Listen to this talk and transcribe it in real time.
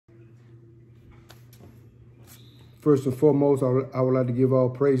First and foremost, I would like to give all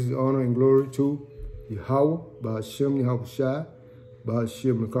praises, honor, and glory to Yahweh, Ba'ashem, Yahweh Shai,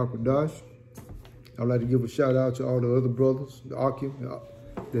 Ba'ashem, Nakakadash. I would like to give a shout out to all the other brothers, the Akim,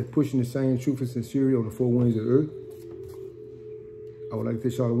 that's pushing the same truth and sincerity on the four winds of the earth. I would like to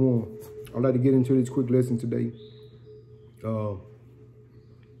say shalom. I would like to get into this quick lesson today. I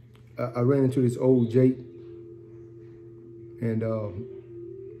ran into this old Jake, and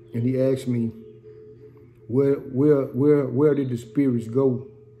he asked me, where did the spirits go,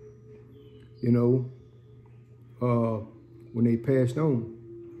 you know, when they passed on?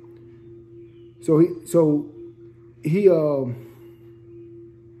 So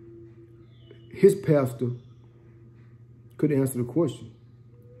his pastor couldn't answer the question,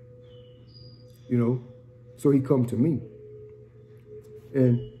 you know, so he come to me,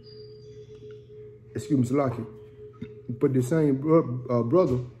 and excuse me, Salaki, but the same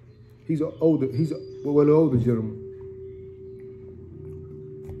brother, he's an older gentleman,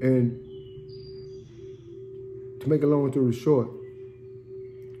 and to make a long story short,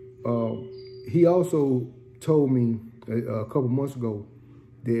 he also told me a couple months ago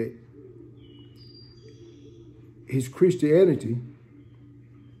that his Christianity,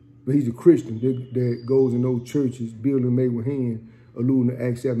 but he's a Christian that goes in those churches, building made with hand, alluding to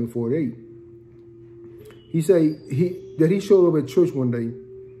Acts 7:48. He say that he showed up at church one day,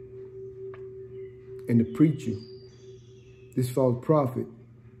 and the preacher, this false prophet,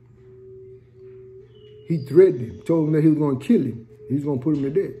 he threatened him, told him that he was going to kill him. He was going to put him to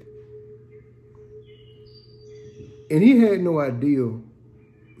death. And he had no idea.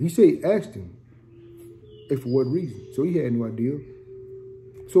 He said he asked him, and for what reason? So he had no idea.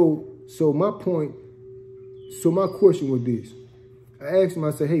 So my question was this. I asked him,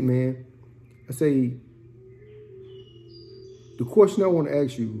 I said, hey man, I say, the question I want to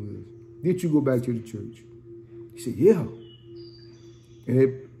ask you is, did you go back to the church? He said, yeah.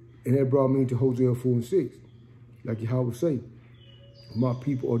 And that brought me to Hosea 4:6. Like Yahweh say, my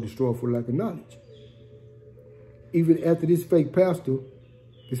people are destroyed for lack of knowledge. Even after this fake pastor,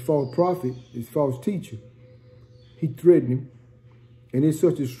 this false prophet, this false teacher, he threatened him. And it's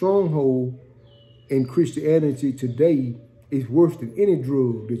such a stronghold in Christianity today, it's worse than any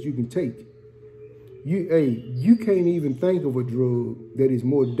drug that you can take. You can't even think of a drug that is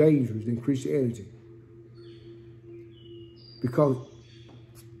more dangerous than Christianity. Because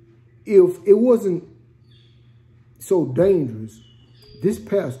if it wasn't so dangerous, this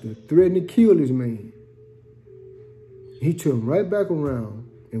pastor threatened to kill this man. He turned right back around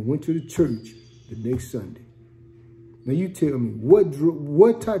and went to the church the next Sunday. Now you tell me,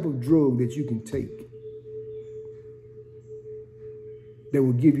 what type of drug that you can take that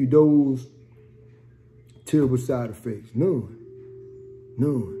will give you those terrible side effects? None.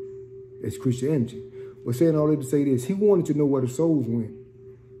 None. It's Christianity. But saying all that to say this, he wanted to know where the souls went.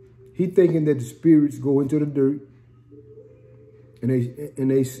 He thinking that the spirits go into the dirt and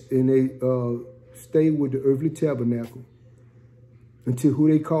they stay with the earthly tabernacle until who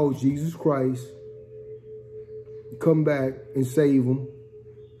they call Jesus Christ come back and save them,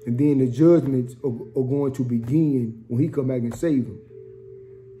 and then the judgments are going to begin when he come back and save them.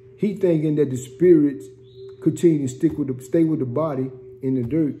 He thinking that the spirits continue to stay with the body in the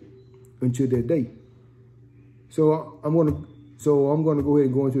dirt until that day. So I'm gonna go ahead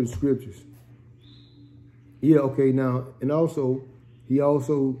and go into the scriptures. Yeah, okay, now, and also he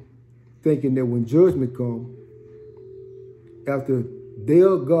also thinking that when judgment comes, after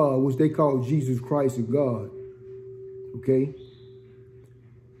their God, which they call Jesus Christ and God, okay,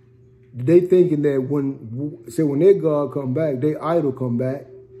 they thinking that when their God come back, their idol come back,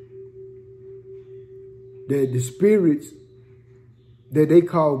 that the spirits that they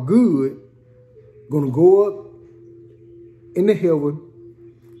call good gonna go up into heaven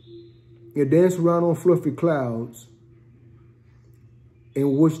and dance around on fluffy clouds,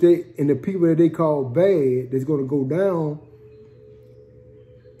 in which the people that they call bad, that's gonna go down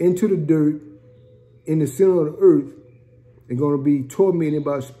into the dirt in the center of the earth and going to be tormented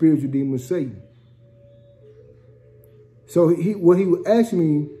by spiritual demon Satan. So what he was asking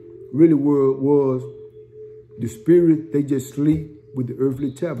me really was the spirit, they just sleep with the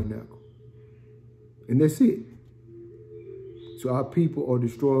earthly tabernacle. And that's it. So our people are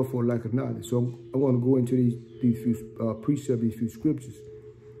destroyed for lack of knowledge. So I want to go into these few precepts, these few scriptures,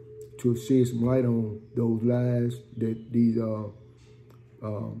 to shed some light on those lies that these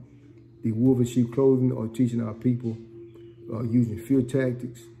wolf in sheep clothing are teaching our people, using fear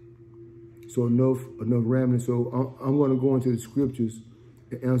tactics. So enough rambling. So I'm going to go into the scriptures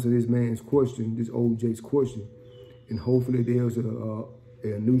to answer this man's question, this old Jake's question, and hopefully there's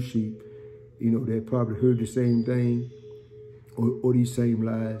a new sheep that probably heard the same thing or these same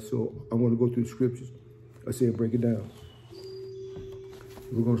lies. So I want to go through the scriptures. I said, break it down.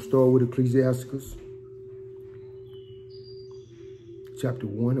 We're going to start with Ecclesiasticus, chapter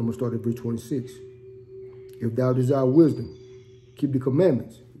 1. I'm going to start at verse 26. If thou desire wisdom, keep the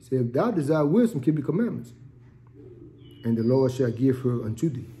commandments. He said, if thou desire wisdom, keep the commandments, and the Lord shall give her unto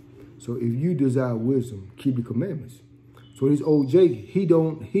thee. So if you desire wisdom, keep the commandments. So this old Jake, he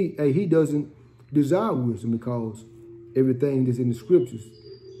doesn't desire wisdom because everything that's in the scriptures,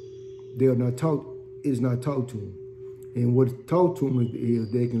 they are not taught, is not taught to him. And what's taught to them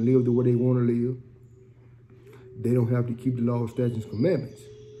is they can live the way they want to live. They don't have to keep the law, statutes, and commandments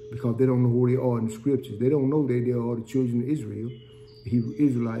because they don't know who they are in the scriptures. They don't know that they are the children of Israel, the Hebrew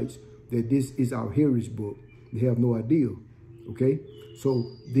Israelites, that this is our heritage book. They have no idea, okay?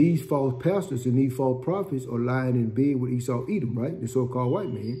 So these false pastors and these false prophets are lying in bed with Esau Edom, right? The so-called white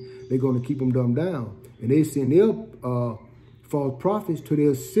man. They're going to keep them dumbed down. And they send their false prophets to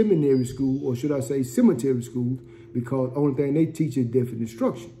their seminary school, or should I say cemetery schools, because the only thing they teach is death and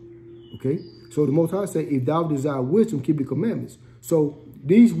destruction. Okay? So the Most High say, if thou desire wisdom, keep the commandments. So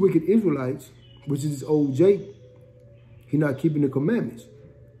these wicked Israelites, which is this old Jake, he not keeping the commandments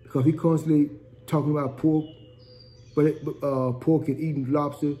because he constantly talking about pork, pork and eating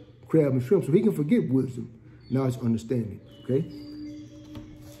lobster, crab, and shrimp. So he can forget wisdom, knowledge, understanding. Okay?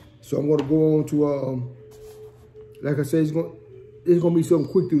 So I'm going to go on to, like I said, it's going to be something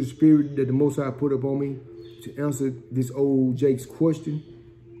quick through the spirit that the Most High put up on me to answer this old Jake's question.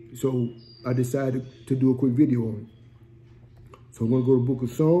 So I decided to do a quick video on it. So I'm going to go to the book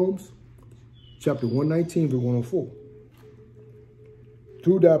of Psalms, chapter 119, verse 104.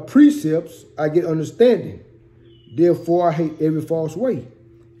 Through thy precepts I get understanding. Therefore I hate every false way.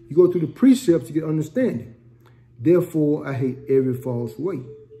 You go through the precepts to get understanding. Therefore I hate every false way.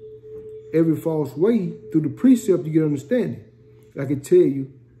 Every false way, through the precept you get understanding. I can tell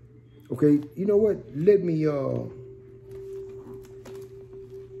you, okay, you know what? Let me, I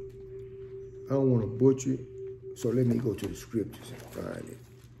don't want to butcher it, so let me go to the scriptures and find it.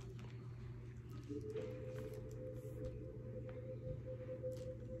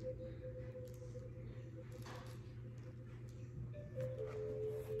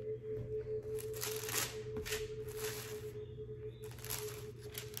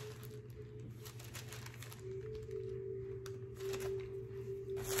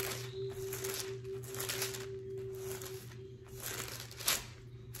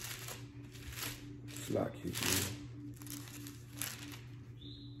 Lock his ear.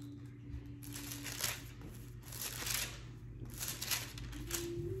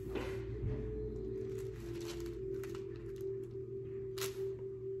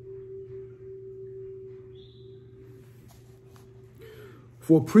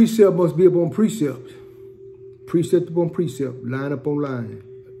 For precept must be upon precept, precept upon precept, line upon line,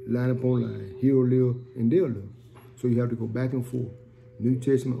 line upon line. He'll live and they'll live. So you have to go back and forth, New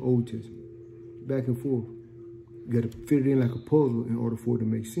Testament, Old Testament. Back and forth. You got to fit it in like a puzzle in order for it to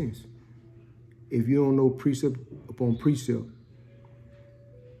make sense. If you don't know precept upon precept,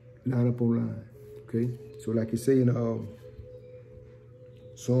 line upon line, okay? So like you say in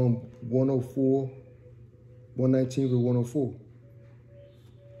Psalm 104, 119 verse 104.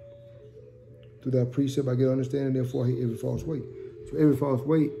 Through that precept I get understanding, therefore I hate every false way. So every false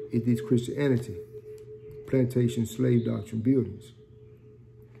way is this Christianity, plantation, slave doctrine, buildings,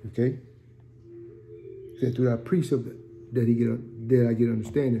 okay? That through that precept that I get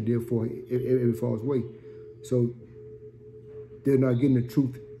understanding, therefore every false way. So they're not getting the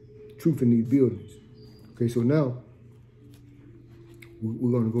truth in these buildings. Okay, so now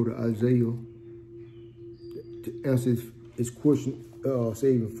we're going to go to Isaiah to answer his question,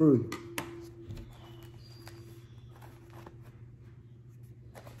 say even further.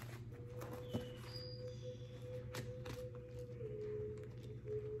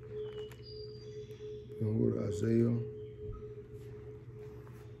 And we'll go to Isaiah.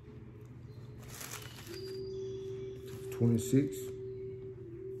 Chapter 26.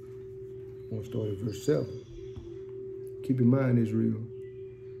 I'm going to start at verse 7. Keep in mind, Israel.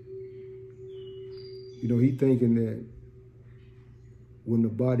 You know, he thinking that when the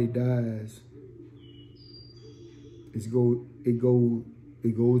body dies, it go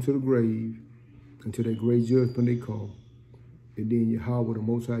to the grave until that great judgment they come. And then Yahweh, the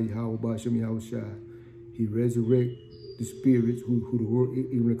Most High, Yahweh, Ba'ashem, Yahweh Shai, he resurrect the spirits who the world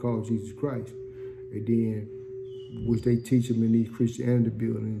even call Jesus Christ. And then, which they teach them in these Christianity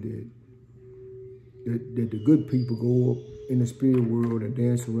buildings, that the good people go up in the spirit world and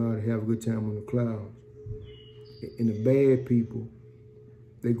dance around and have a good time on the clouds. And the bad people,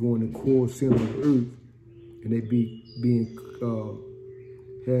 they go in the core center of the earth, and they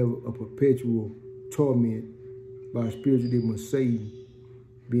have a perpetual torment by a spiritual demon Satan,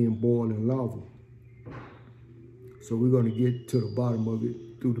 being boiled in lava. So we're going to get to the bottom of it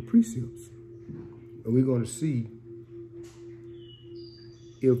through the precepts. And we're going to see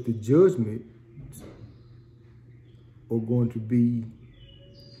if the judgments are going to be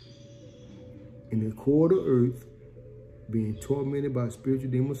in the core of the earth, being tormented by a spiritual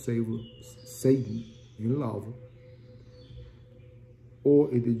demon Satan in lava, or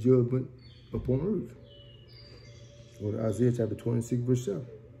is the judgment upon earth. Or Isaiah chapter 26, verse 7.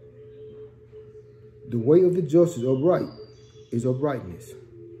 The way of the just is upright, is uprightness.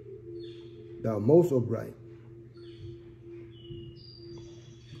 Thou most upright.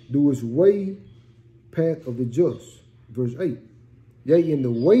 Do his way path of the just. Verse 8. Yea, in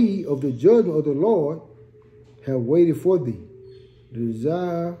the way of the judgment of the Lord have waited for thee. The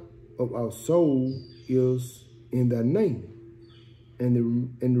desire of our soul is in thy name, and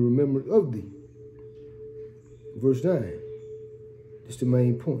the remembrance of thee. Verse 9. That's the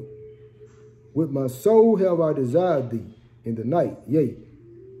main point. With my soul have I desired thee in the night, yea,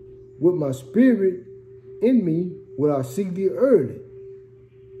 with my spirit in me will I seek thee early.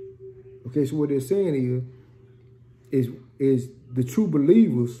 Okay, so what they're saying here is the true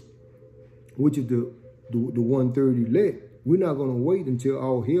believers, which is the 1/3 elect, we're not going to wait until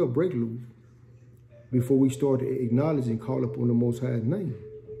all hell break loose before we start to acknowledge and call upon the Most High's name.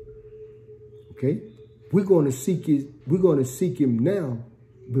 Okay? We're going to seek him now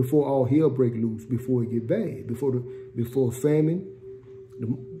before all hell break loose, before it get bad, before famine,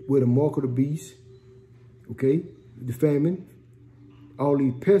 with the mark of the beast, okay? The famine, all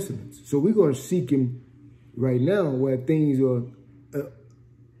these pestilence. So we're going to seek him right now where things are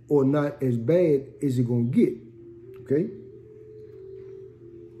not as bad as it's going to get, okay?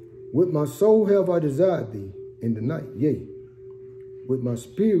 With my soul have I desired thee in the night, yea. With my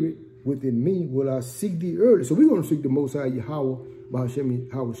spirit within me will I seek thee early. So we're going to seek the Most High Yahweh, Ba'ashem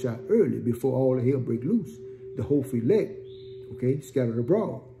Yahweh Shai early, before all the hell break loose. The hopeful elect, okay, scattered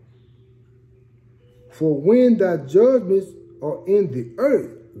abroad. For when thy judgments are in the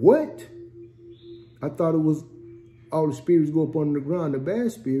earth, what? I thought it was all the spirits go up on the ground, the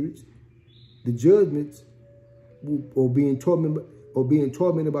bad spirits, the judgments are being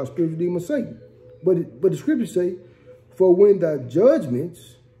tormented by spiritual demon Satan. But the scriptures say, for when thy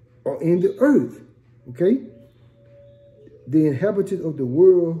judgments are in the earth, okay, the inhabitants of the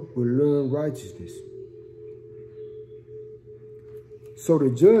world will learn righteousness. So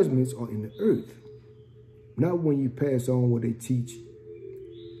the judgments are in the earth. Not when you pass on what they teach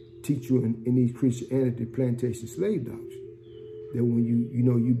you in these Christianity plantation slave doctrine. That when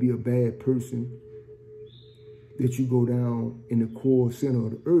you be a bad person, that you go down in the core center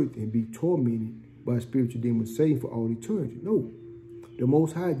of the earth and be tormented by spiritual demons Satan for all eternity. No. The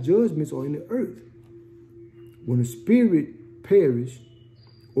Most High judgments are in the earth. When the spirit perish,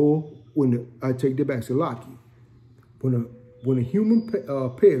 or I take that back, Salaki. When a human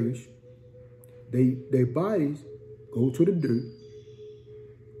perish, their bodies go to the dirt,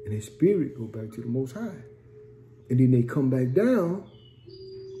 and their spirit go back to the Most High. And then they come back down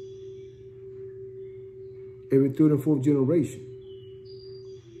every 3rd and 4th generation.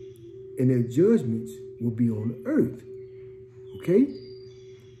 And their judgments will be on the earth. Okay?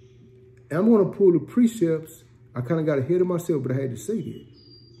 And I'm going to pull the precepts. I kind of got ahead of myself, but I had to say that.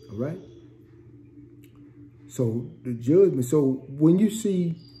 All right? So the judgment. So when you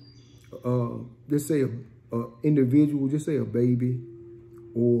see, let's say a individual, just say a baby,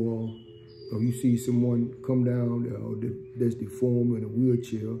 or you see someone come down that's deformed in a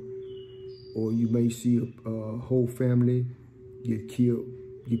wheelchair, or you may see a whole family get killed,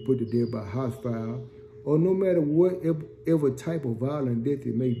 get put to death by house fire, or no matter whatever type of violent death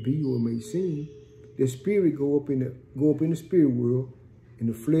it may be or it may seem, the spirit go up in the spirit world, in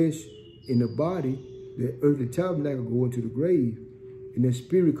the flesh, in the body, the earthly tabernacle go into the grave, and the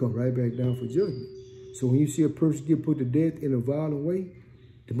spirit come right back down for judgment. So when you see a person get put to death in a violent way,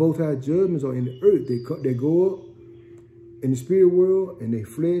 the Most High judgments are in the earth. They go up in the spirit world, and their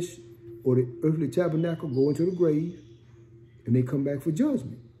flesh or the earthly tabernacle go into the grave, and they come back for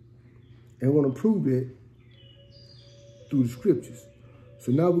judgment. And we're going to prove that through the scriptures.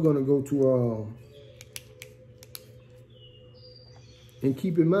 So now we're going to go to, and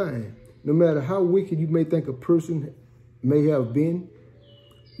keep in mind, no matter how wicked you may think a person may have been,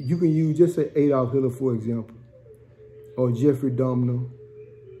 you can use, just say Adolf Hitler, for example, or Jeffrey Dahmer,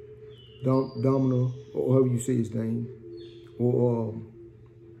 or however you say his name, or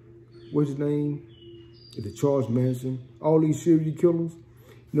what's his name? The Charles Manson, all these serial killers.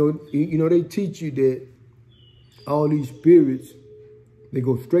 They teach you that all these spirits, they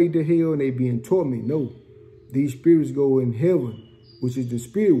go straight to hell and they be in torment. No, these spirits go in heaven, which is the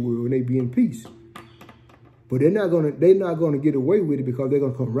spirit world, and they be in peace. But they're not gonna get away with it, because they're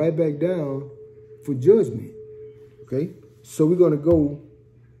gonna come right back down for judgment. Okay, so we're gonna go,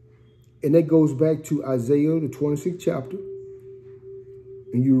 and that goes back to Isaiah, the 26th chapter,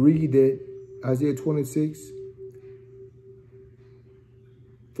 and you read that Isaiah 26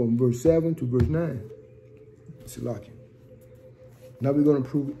 from verse 7 to verse 9. It's a lot. Now we're gonna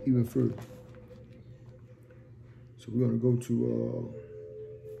prove it even further. So we're gonna go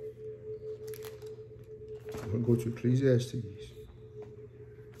to Ecclesiastes.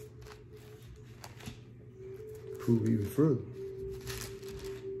 Prove even further.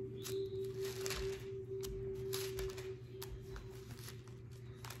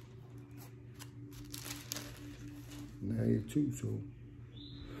 Now here too, so I'm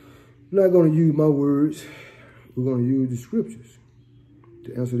not gonna use my words. We're gonna use the scriptures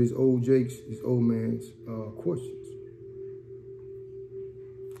to answer this old man's questions.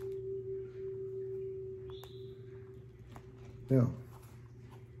 Now,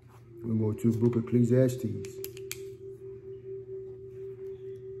 we're going to the book of Ecclesiastes,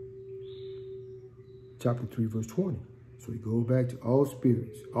 chapter 3, verse 20. So we go back to all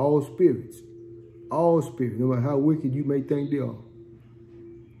spirits, no matter how wicked you may think they are,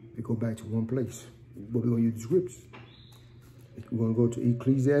 they go back to one place. But we're going to use the scriptures. We're going to go to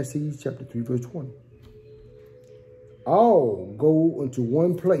Ecclesiastes, chapter 3, verse 20. All go into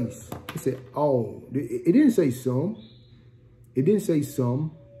one place. It said all. It didn't say some. It didn't say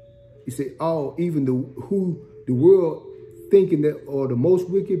some. It said all, even who the world thinking that are the most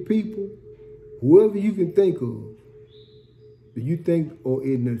wicked people, whoever you can think of, that you think are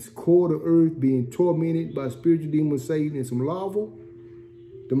in the core of earth being tormented by spiritual demons, Satan, and some lava,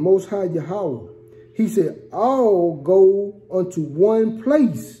 the Most High Yahweh, he said, all go unto one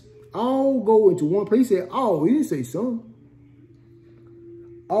place. All go into one place. He said all. He didn't say some.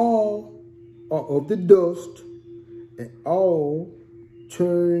 All are of the dust, and all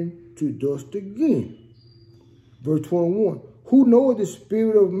turn to dust again. Verse 21, who knoweth the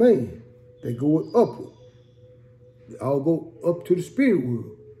spirit of man that goeth upward? They all go up to the spirit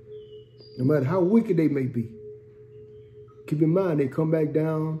world, no matter how wicked they may be. Keep in mind, they come back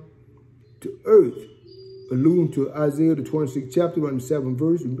down to earth, alluding to Isaiah, the 26th chapter, on the 7th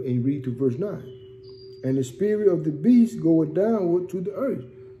verse, and you read to verse 9. And the spirit of the beast goeth downward to the earth.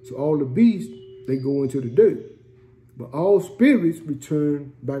 So all the beasts, they go into the dirt. But all spirits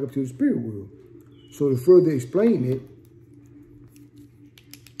return back up to the spirit world. So to further explain it,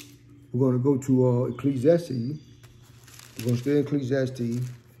 we're going to go to Ecclesiastes. We're going to stay in Ecclesiastes.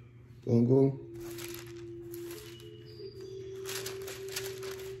 We're going to go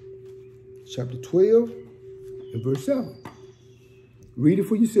chapter 12 and verse 7. Read it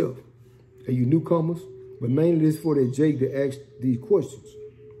for yourself. And you newcomers, but mainly this is for that Jake that asked these questions.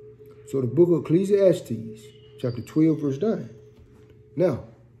 So the book of Ecclesiastes, chapter 12, verse 9. Now,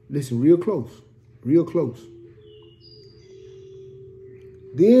 listen real close, real close.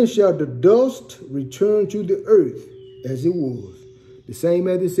 Then shall the dust return to the earth as it was. The same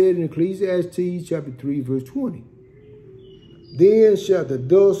as it said in Ecclesiastes, chapter 3, verse 20. Then shall the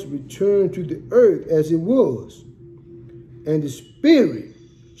dust return to the earth as it was, and the spirit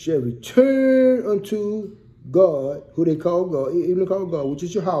shall return unto God, who they call God, even call God, which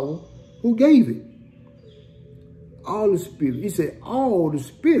is Yahweh, who gave it. All the spirits. He said all the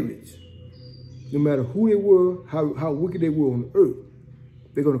spirits, no matter who they were, how wicked they were on earth,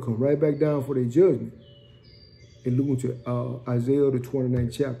 they're going to come right back down for their judgment. And look into Isaiah, the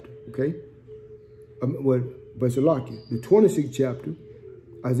 29th chapter, okay? But it's a lock it. The 26th chapter,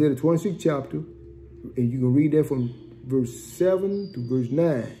 Isaiah, the 26th chapter, and you can read that from verse 7 to verse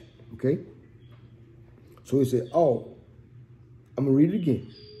 9, okay? So it said, all. I'm going to read it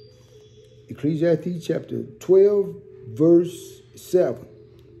again. Ecclesiastes chapter 12, verse 7.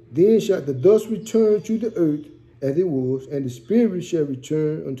 Then shall the dust return to the earth as it was, and the spirit shall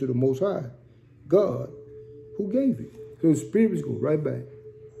return unto the Most High, God, who gave it. So the spirits go right back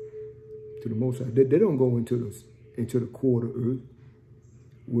to the Most High. They don't go into the core of earth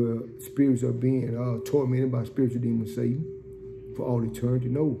where spirits are being tormented by spiritual demons, Satan, for all eternity.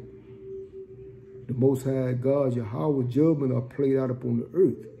 No. The Most High God, Yahweh's judgment are played out upon the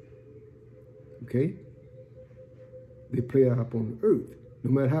earth. Okay? They play out upon the earth,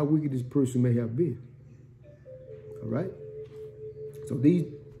 no matter how wicked this person may have been. All right? So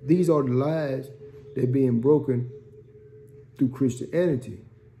these are the lies that are being broken through Christianity.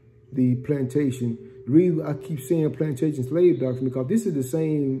 The plantation The reason I keep saying plantation slave doctrine, because this is the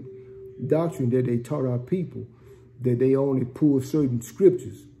same doctrine that they taught our people, that they only pull certain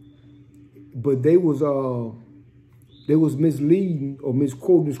scriptures. But they was misleading or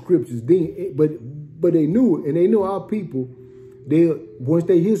misquoting scriptures then, but they knew it, and they know our people, once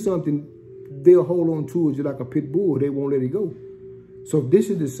they hear something, they'll hold on to it just like a pit bull. They won't let it go. So if this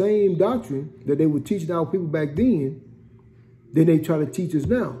is the same doctrine that they were teaching our people back then they try to teach us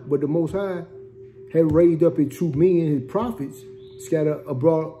now. But the Most High had raised up his true men, his prophets, scattered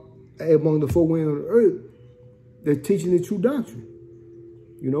abroad among the four winds of the earth. They're teaching the true doctrine,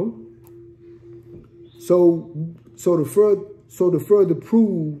 you know. So to further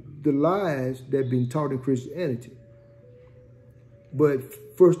prove the lies that have been taught in Christianity. But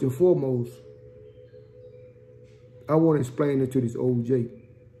first and foremost, I want to explain it to this OJ.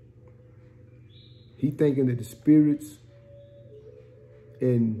 He thinking that the spirits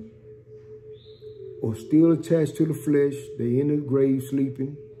are still attached to the flesh. They in the grave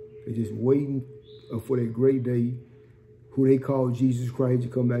sleeping. They're just waiting for that great day, who they call Jesus Christ, to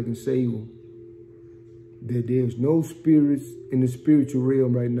come back and save them. That there's no spirits in the spiritual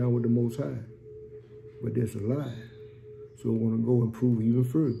realm right now with the Most High. But that's a lie. So I want to go and prove even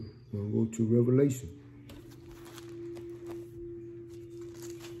further. I want to go to Revelation.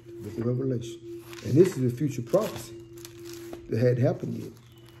 Book of Revelation. And this is a future prophecy that hadn't happened yet.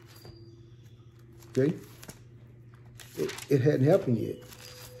 Okay? It hadn't happened yet.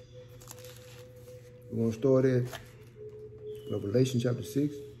 We're going to start at Revelation chapter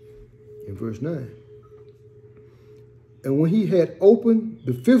 6 and verse 9. And when he had opened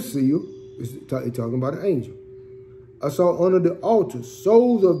the fifth seal, he's talking about an angel, I saw under the altar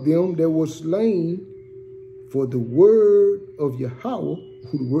souls of them that were slain for the word of Yahweh,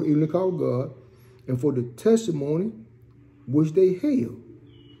 who the word even called God, and for the testimony which they held.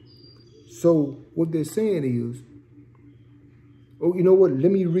 So what they're saying is, oh, you know what?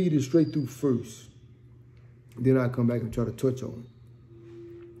 Let me read it straight through first. Then I'll come back and try to touch on it.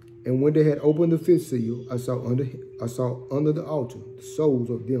 And when they had opened the fifth seal, I saw under the altar the souls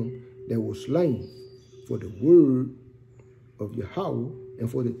of them that were slain for the word of Yahweh and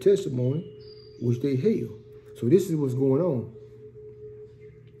for the testimony which they held. So this is what's going on.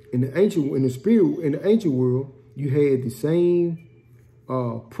 In the ancient world, you had the same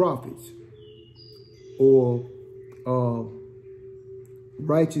prophets or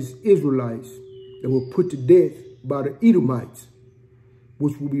righteous Israelites that were put to death by the Edomites,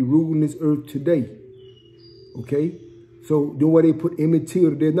 which will be ruling this earth today. Okay? So the way they put Emmett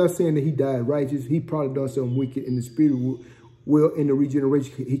Till, they're not saying that he died righteous. He probably done something wicked in the spirit world. Well, in the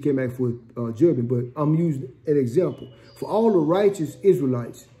regeneration, he came back for judgment. But I'm using an example. For all the righteous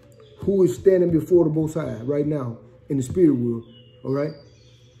Israelites who is standing before the Most High right now in the spirit world, all right?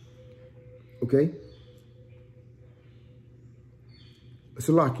 Okay?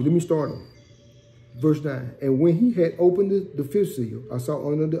 Salaki, let me start on verse 9. And when he had opened the fifth seal, I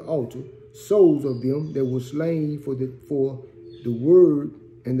saw under the altar souls of them that were slain for the word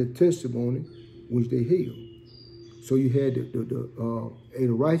and the testimony which they held. So you had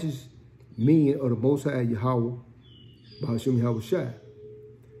the righteous men of the Most High Yahweh, B'Hashem Yahweh Shai.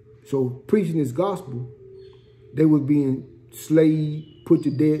 So preaching this gospel, they were being slaved, put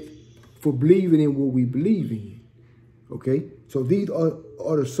to death for believing in what we believe in. Okay? So these are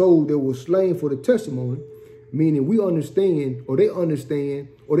the souls that were slain for the testimony, meaning we understand, or they understand,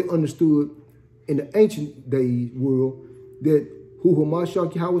 or they understood in the ancient days world that who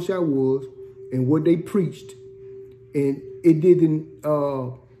Hamashiach Yahweh Shai was and what they preached. And it didn't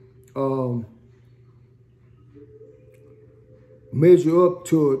measure up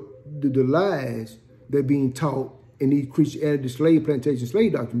to the lies that are being taught in these Christianity slave plantation,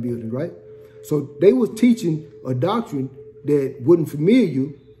 slave doctrine buildings, right? So they was teaching a doctrine that wasn't familiar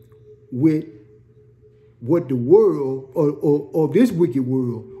with what the world or this wicked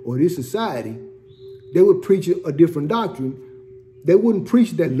world or this society, they would preach a different doctrine. They wouldn't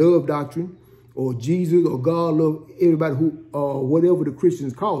preach that love doctrine or Jesus or God love everybody who, whatever the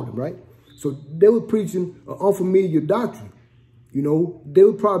Christians call them, right? So they were preaching an unfamiliar doctrine. You know, they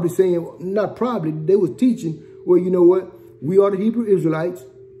were probably saying, not probably, they was teaching, well, you know what? We are the Hebrew Israelites.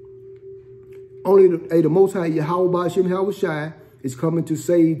 Only the Most High Yahweh B'Hashem Yahweh Shai is coming to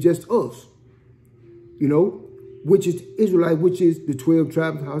save just us. You know, which is Israelite, which is the 12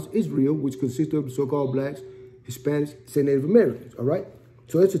 tribes of the house of Israel, which consists of the so-called blacks, Hispanics, and Native Americans, all right?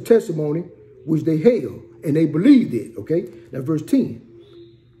 So it's a testimony which they held, and they believed it, okay? Now, verse 10.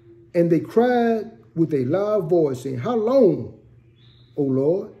 And they cried with a loud voice, saying, how long, O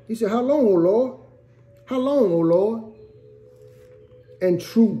Lord? He said, how long, O Lord? How long, O Lord? and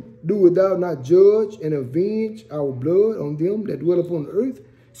true, doest thou not judge and avenge our blood on them that dwell upon the earth?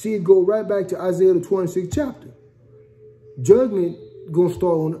 See, it go right back to Isaiah the 26th chapter. Judgment gonna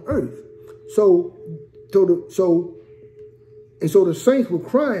start on the earth. So the saints were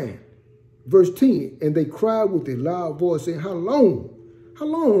crying, verse 10, and they cried with a loud voice, saying, How long? How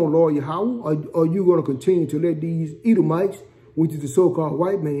long, O Lord Yahweh, are you going to continue to let these Edomites, which is the so-called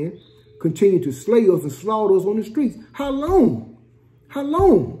white man, continue to slay us and slaughter us on the streets? How long? How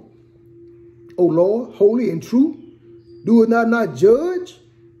long? O Lord, holy and true, do it not judge?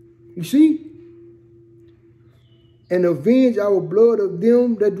 You see? And avenge our blood of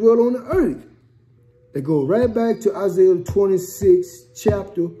them that dwell on the earth. They go right back to Isaiah 26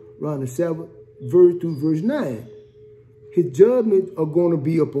 chapter, around the 7th verse through verse 9. His judgments are going to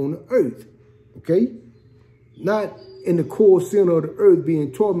be upon the earth, okay? Not in the core center of the earth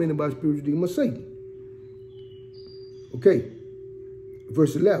being tormented by spiritual demon Satan. Okay,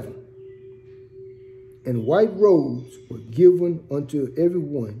 verse 11. And white robes were given unto every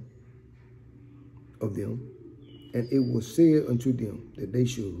one of them, and it was said unto them that they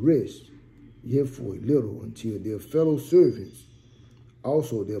should rest yet for a little until their fellow servants,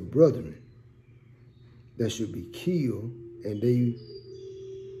 also their brethren, that should be killed, and they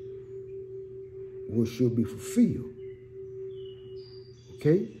should be fulfilled.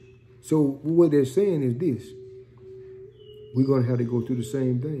 Okay? So what they're saying is this. We're going to have to go through the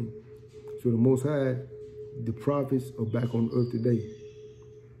same thing. So the Most High, the prophets are back on earth today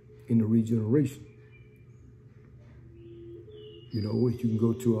in the regeneration. You know, if you can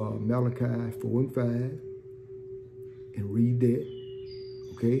go to Malachi 4 and 5 and read that,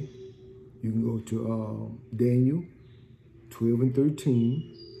 okay? You can go to Daniel 12 and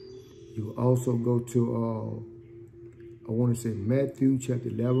 13. You can also go to, I want to say Matthew chapter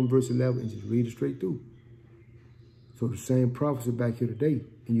 11, verse 11, and just read it straight through. So the same prophets are back here today,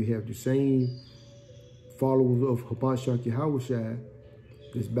 and you have the same followers of Hamashiach Yahushua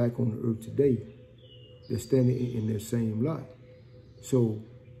that's back on the earth today. They're standing in their same light. So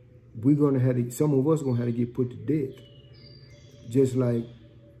we're going to have to, some of us are going to have to get put to death. Just like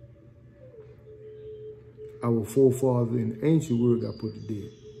our forefathers in the ancient world got put to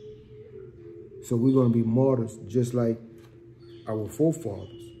death. So we're going to be martyrs just like our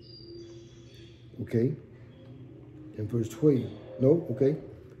forefathers. Okay? In verse 12. No? Okay.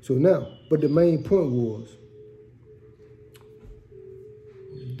 So now, but the main point was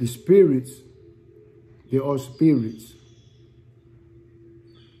the spirits, there are spirits.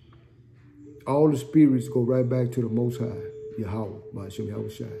 All the spirits go right back to the Most High, Yahweh, Ba'ashem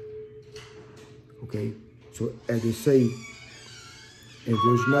Yahushua. Okay? So as they say in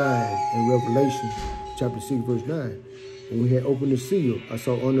verse 9 in Revelation chapter 6, verse 9, when we had opened the seal, I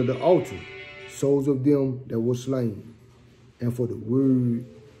saw under the altar souls of them that were slain, and for the word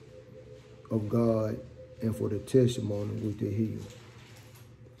of God, and for the testimony which they held.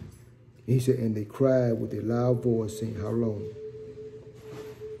 He said, and they cried with a loud voice, saying, How long?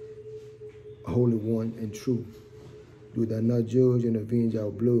 Holy One and true, do thou not judge and avenge our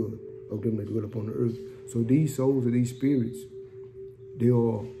blood of them that dwell upon the earth? So these souls of these spirits, they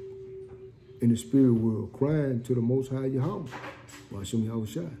are in the spirit world crying to the Most High Yahweh, Ba'ashem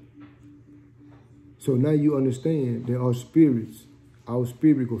Yahushua. So now you understand there are spirits. Our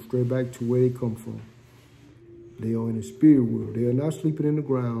spirit goes straight back to where they come from. They are in the spirit world. They are not sleeping in the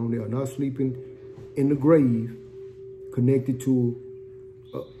ground. They are not sleeping in the grave connected to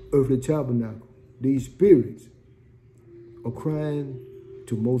earthly tabernacle. These spirits are crying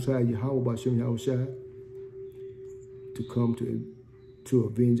to Most High Yahweh Ba'ashem Yahushua to come to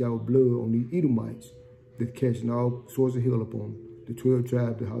avenge our blood on the Edomites that catching all sorts of hell upon the 12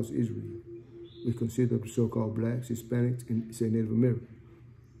 tribes of the house of Israel, which consist of the so-called blacks, Hispanics, and say Native Americans.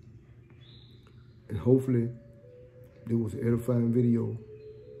 And hopefully there was an edifying video,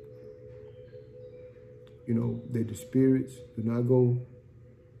 you know, that the spirits do not go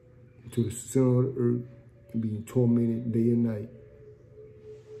to the center of the earth and being tormented day and night.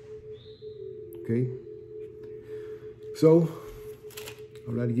 Okay? So,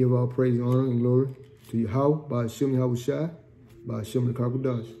 I'd like to give all praise, honor, and glory to Yahweh, Ba'ashem Yahushua, Ba'ashem the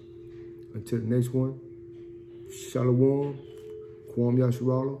Kakadash. Until the next one, Shalom, Kwam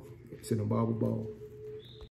Yasharala, it's in the Bible Ball.